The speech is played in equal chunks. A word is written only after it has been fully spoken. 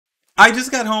I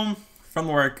just got home from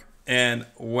work and,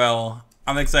 well,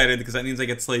 I'm excited because that means I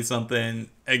get to play something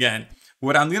again.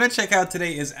 What I'm going to check out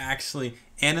today is actually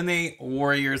Anime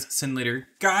Warriors Simulator.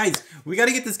 Guys, we got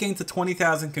to get this game to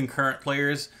 20,000 concurrent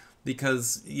players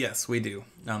because, yes, we do.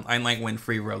 I might win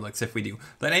free Robux if we do.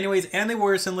 But anyways, Anime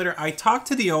Warriors Simulator, I talked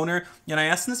to the owner and I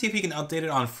asked him to see if he can update it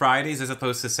on Fridays as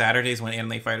opposed to Saturdays when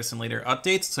Anime Fighter Simulator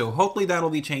updates. So hopefully that'll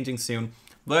be changing soon.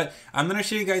 But I'm going to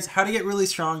show you guys how to get really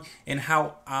strong and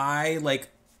how I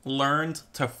learned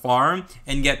to farm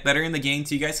and get better in the game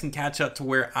so you guys can catch up to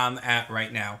where I'm at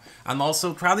right now. I'm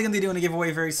also probably going to be doing a giveaway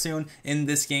very soon in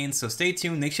this game, so stay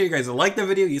tuned. Make sure you guys like the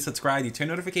video, you subscribe, you turn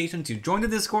notifications, you join the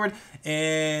Discord,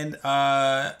 and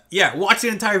yeah, watch the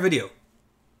entire video.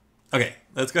 Okay,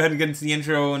 let's go ahead and get into the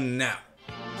intro now.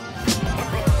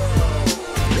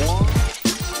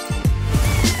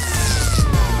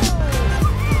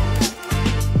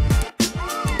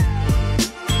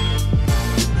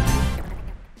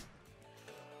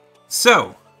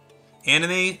 So,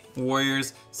 Anime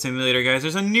Warriors Simulator, guys.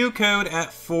 There's a new code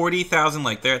at 40,000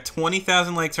 likes. They're at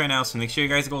 20,000 likes right now, so make sure you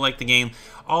guys go like the game.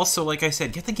 Also, like I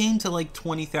said, get the game to like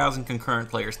 20,000 concurrent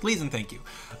players, please and thank you.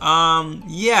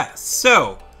 Yeah,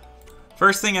 so,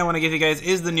 first thing I want to give you guys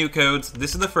is the new codes.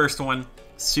 This is the first one,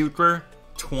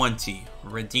 Super20.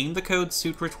 Redeem the code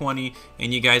Super20,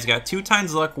 and you guys got 2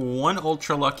 times luck, 1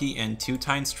 ultra lucky, and 2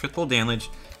 times triple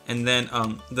damage. And then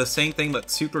the same thing, but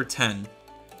Super10.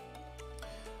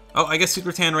 Oh, I guess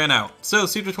Super 10 ran out. So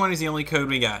Super 20 is the only code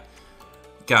we got.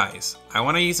 Guys, I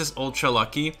want to use this Ultra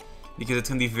Lucky because it's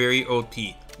going to be very OP.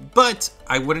 But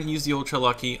I wouldn't use the Ultra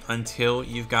Lucky until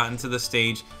you've gotten to the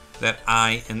stage that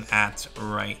I am at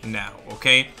right now,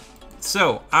 okay?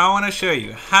 So, I want to show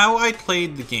you how I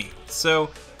played the game. So,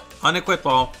 unequipped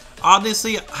ball.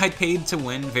 Obviously, I paid to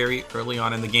win very early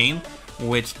on in the game,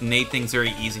 which made things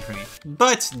very easy for me.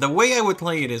 But the way I would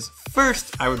play it is,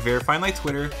 first, I would verify my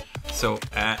Twitter. So,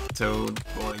 at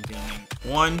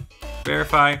ToadBoiGaming1,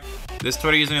 verify. This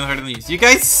Twitter username is harder than these. You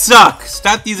guys suck!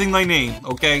 Stop using my name,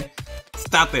 okay?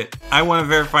 Stop it. I want to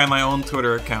verify my own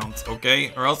Twitter accounts,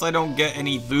 okay? Or else I don't get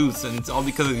any boosts, and it's all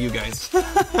because of you guys.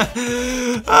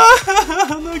 I'm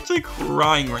actually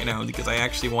crying right now because I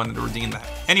actually wanted to redeem that.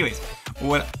 Anyways,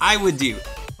 what I would do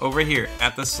over here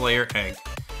at the Slayer Egg,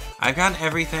 I've got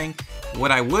everything.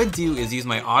 What I would do is use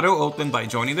my auto open by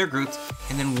joining their groups,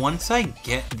 and then once I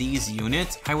get these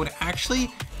units, I would actually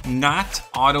not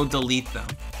auto delete them.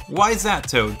 Why is that,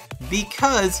 Toad?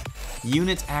 Because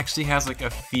units actually has like a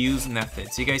fuse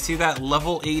method. So you guys see that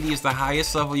level 80 is the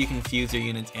highest level you can fuse your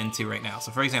units into right now.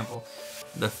 So for example,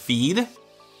 the feed.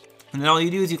 And then all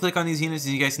you do is you click on these units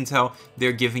and you guys can tell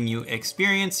they're giving you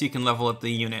experience so you can level up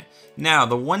the unit. Now,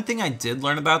 the one thing I did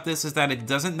learn about this is that it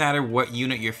doesn't matter what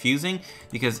unit you're fusing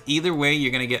because either way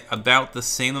you're going to get about the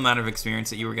same amount of experience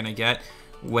that you were going to get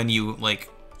when you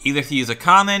either if you use a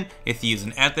common, if you use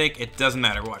an epic, it doesn't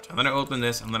matter. Watch, I'm going to open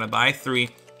this, I'm going to buy 3.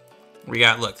 We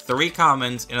got, look, 3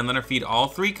 commons and I'm going to feed all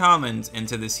 3 commons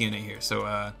into this unit here.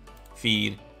 So,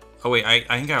 feed, oh wait, I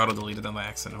think I auto-deleted them by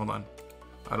accident, hold on.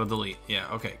 Auto delete.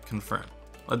 Yeah, okay, confirm.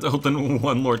 Let's open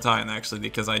one more time actually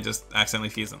because I just accidentally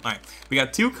fused them. Alright, we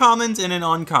got 2 commons and an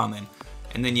uncommon.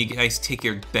 And then you guys take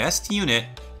your best unit,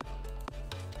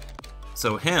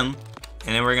 so him,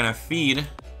 and then we're gonna feed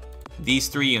these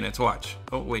 3 units. Watch.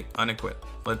 Oh wait, unequipped.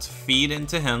 Let's feed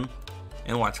into him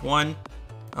and watch. 1.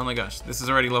 Oh my gosh, this is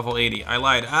already level 80. I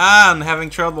lied. I'm having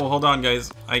trouble. Hold on guys.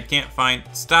 I can't find.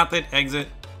 Stop it. Exit.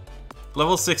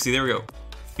 Level 60. There we go.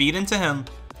 Feed into him.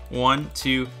 1,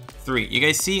 2, 3. You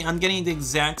guys see, I'm getting the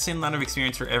exact same amount of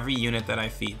experience for every unit that I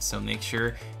feed. So make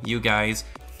sure you guys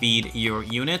feed your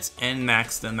units and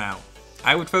max them out.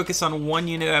 I would focus on 1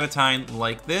 unit at a time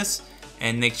like this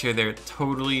and make sure they're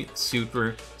totally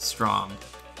super strong.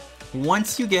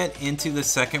 Once you get into the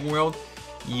second world,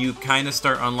 you kind of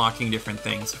start unlocking different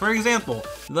things. For example,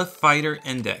 the fighter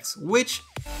index, which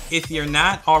if you're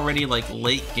not already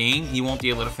late game, you won't be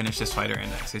able to finish this fighter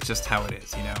index. It's just how it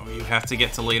is, you know. You have to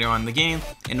get to later on in the game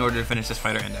in order to finish this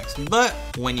fighter index. But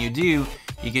when you do,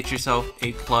 you get yourself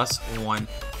a +1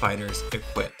 fighters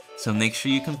equipped. So make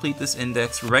sure you complete this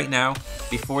index right now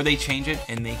before they change it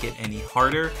and make it any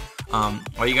harder.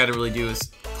 All you gotta really do is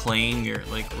claim your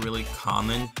really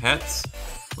common pets.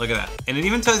 Look at that. And it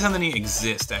even tells you how many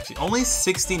exist, actually. Only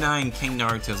 69 King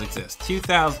Narutos exist.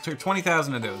 2,000,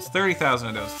 20,000 of those, 30,000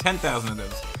 of those, 10,000 of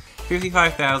those,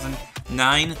 55,000,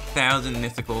 9,000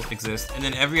 mythicals exist. And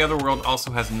then every other world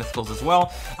also has mythicals as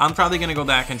well. I'm probably going to go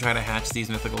back and try to hatch these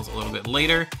mythicals a little bit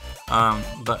later.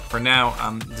 But for now,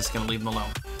 I'm just going to leave them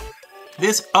alone.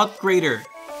 This upgrader,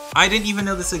 I didn't even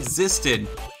know this existed.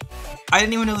 I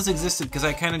didn't even know this existed because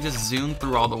I kind of just zoomed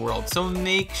through all the worlds. So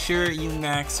make sure you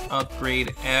max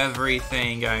upgrade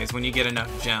everything, guys, when you get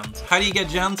enough gems. How do you get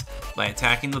gems? By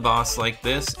attacking the boss like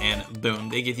this, and boom,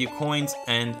 they give you coins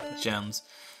and gems.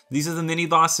 These are the mini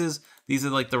bosses. These are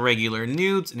like the regular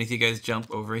nudes, and if you guys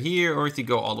jump over here, or if you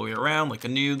go all the way around like a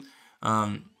nude,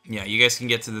 yeah, you guys can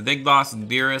get to the big boss,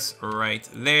 Beerus, right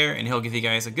there, and he'll give you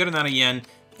guys a good amount of yen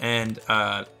and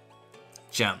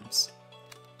gems.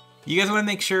 You guys want to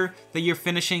make sure that you're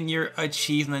finishing your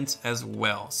achievements as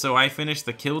well. So I finished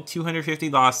the kill 250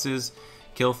 bosses,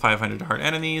 kill 500 hard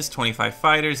enemies, 25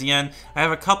 fighters, yen. I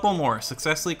have a couple more.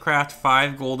 Successfully craft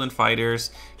 5 golden fighters,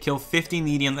 kill 50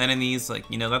 medium enemies. Like,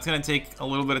 you know, that's going to take a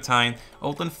little bit of time.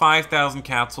 Open 5,000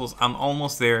 capsules. I'm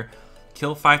almost there.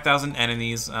 Kill 5,000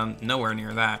 enemies. Nowhere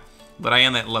near that. But I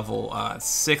am at level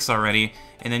 6 already.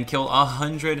 And then kill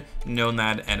 100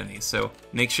 nomad enemies. So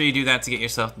make sure you do that to get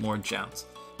yourself more gems.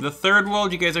 The third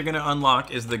world you guys are going to unlock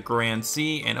is the Grand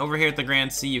Sea, and over here at the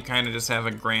Grand Sea you kind of just have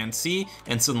a Grand Sea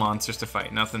and some monsters to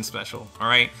fight, nothing special,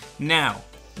 alright? Now,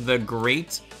 the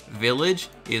Great Village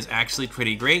is actually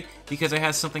pretty great because it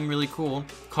has something really cool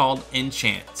called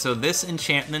Enchant. So this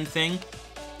enchantment thing,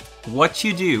 what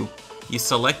you do, you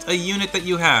select a unit that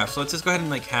you have. So let's just go ahead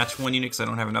and like hatch one unit because I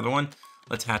don't have another one.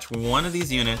 Let's hatch one of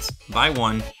these units by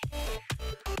one.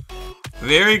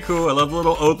 Very cool. I love the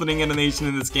little opening animation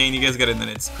in this game. You guys gotta admit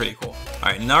it's pretty cool.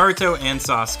 Alright, Naruto and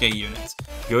Sasuke units.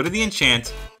 Go to the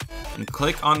enchant and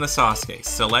click on the Sasuke.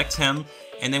 Select him,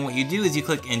 and then what you do is you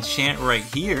click enchant right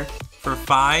here. For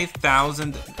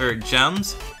 5,000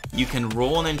 gems, you can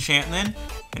roll an enchantment.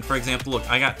 And for example, look,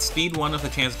 I got speed 1 with a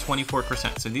chance of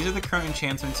 24%. So these are the current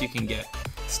enchantments you can get.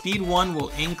 Speed 1 will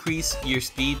increase your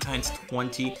speed times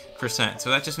 20%. So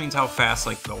that just means how fast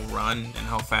like they'll run and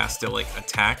how fast they'll like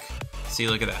attack. See,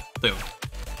 look at that. Boom.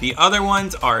 The other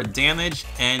ones are damage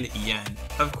and yen.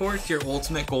 Of course, your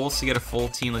ultimate goal is to get a full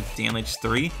team with damage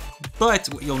 3. But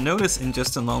what you'll notice in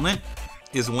just a moment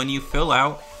is when you fill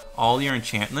out all your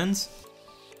enchantments,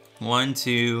 1,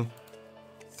 2,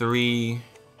 3,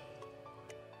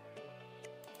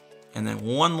 and then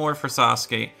one more for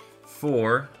Sasuke,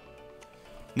 4.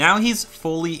 Now he's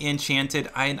fully enchanted.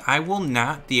 I will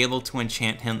not be able to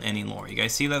enchant him anymore. You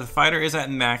guys see that the fighter is at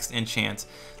max enchant.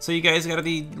 So you guys gotta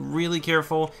be really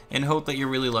careful and hope that you're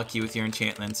really lucky with your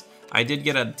enchantments. I did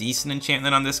get a decent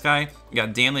enchantment on this guy. I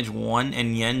got damage 1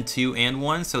 and yen 2 and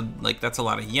 1. So like that's a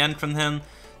lot of yen from him.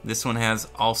 This one has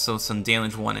also some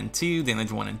damage 1 and 2,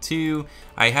 damage 1 and 2.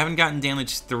 I haven't gotten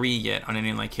damage 3 yet on any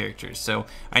of my characters, so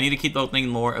I need to keep opening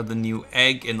more of the new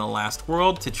egg in the last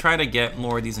world to try to get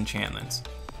more of these enchantments.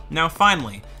 Now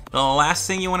finally, the last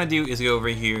thing you want to do is go over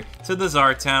here to the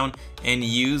Czar Town and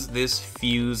use this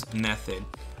fuse method.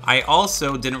 I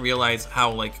also didn't realize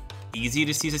how like easy to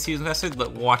use this fuse method,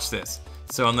 but watch this.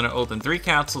 So I'm going to open 3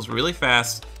 capsules really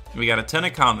fast. We got a ton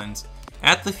of commons.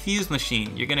 At the fuse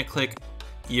machine, you're going to click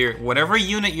your whatever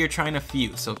unit you're trying to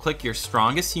fuse. So click your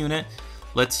strongest unit.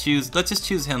 Let's just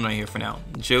choose him right here for now.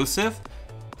 Joseph,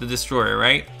 the destroyer,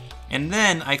 right? And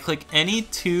then I click any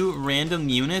 2 random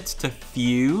units to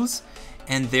fuse,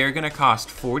 and they're gonna cost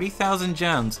 40,000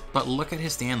 gems, but look at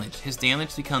his damage. His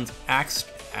damage becomes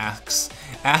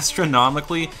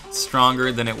astronomically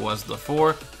stronger than it was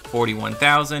before.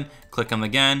 41,000, click them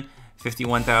again,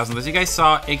 51,000. As you guys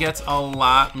saw, it gets a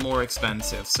lot more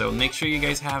expensive. So make sure you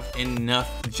guys have enough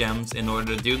gems in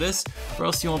order to do this, or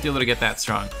else you won't be able to get that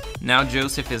strong. Now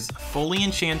Joseph is fully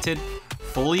enchanted,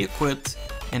 fully equipped,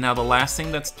 and now the last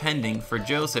thing that's pending for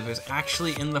Joseph is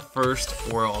actually in the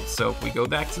first world. So if we go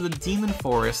back to the Demon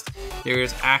Forest, there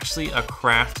is actually a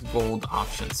craft gold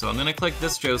option. So I'm gonna click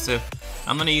this Joseph.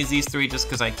 I'm gonna use these 3 just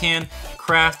because I can.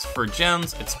 Craft for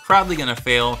gems, it's probably gonna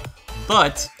fail,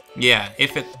 but yeah,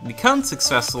 if it becomes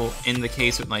successful in the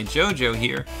case with my JoJo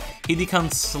here, he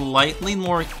becomes slightly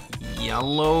more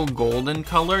yellow golden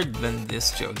colored than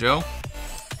this JoJo.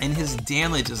 And his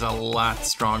damage is a lot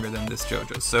stronger than this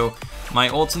JoJo. So my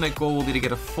ultimate goal will be to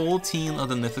get a full team of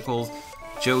the mythical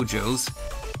JoJos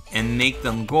and make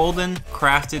them golden,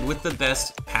 crafted with the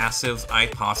best passives I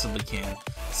possibly can.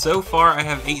 So far, I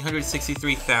have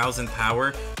 863,000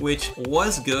 power, which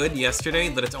was good yesterday,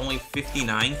 but it's only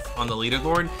 59th on the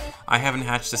leaderboard. I haven't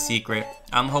hatched a secret.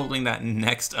 I'm hoping that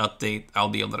next update, I'll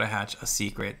be able to hatch a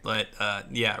secret. But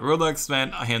yeah, Robux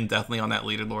spent, I am definitely on that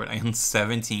leaderboard. I am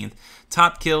 17th.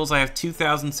 Top kills, I have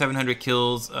 2,700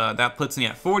 kills. That puts me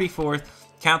at 44th.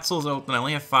 Capsules open, I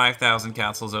only have 5,000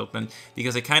 capsules open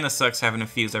because it kind of sucks having to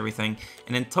fuse everything.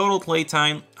 And in total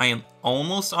playtime, I am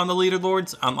almost on the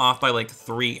leaderboards. I'm off by like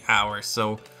 3 hours,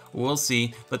 so we'll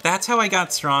see. But that's how I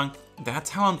got strong. That's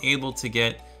how I'm able to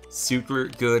get super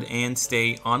good and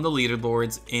stay on the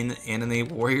leaderboards in Anime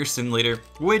Warrior Simulator,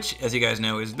 which, as you guys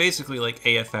know, is basically like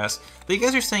AFS. But you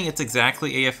guys are saying it's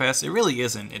exactly AFS. It really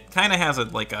isn't. It kind of has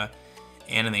like a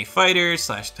anime fighter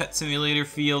 / pet simulator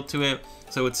feel to it.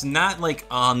 So it's not like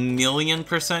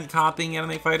 1,000,000% copying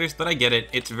Anime Fighters, but I get it.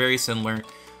 It's very similar.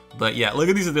 But yeah, look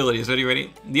at these abilities.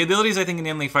 Ready? The abilities I think in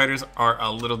Anime Fighters are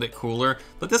a little bit cooler,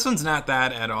 but this one's not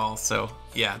that at all. So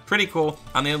yeah, pretty cool.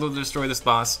 I'm able to destroy this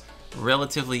boss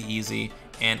relatively easy,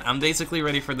 and I'm basically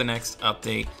ready for the next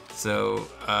update. So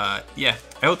yeah,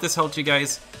 I hope this helped you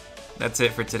guys. That's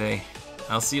it for today.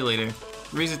 I'll see you later.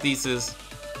 Reason Thesis.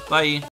 Bye.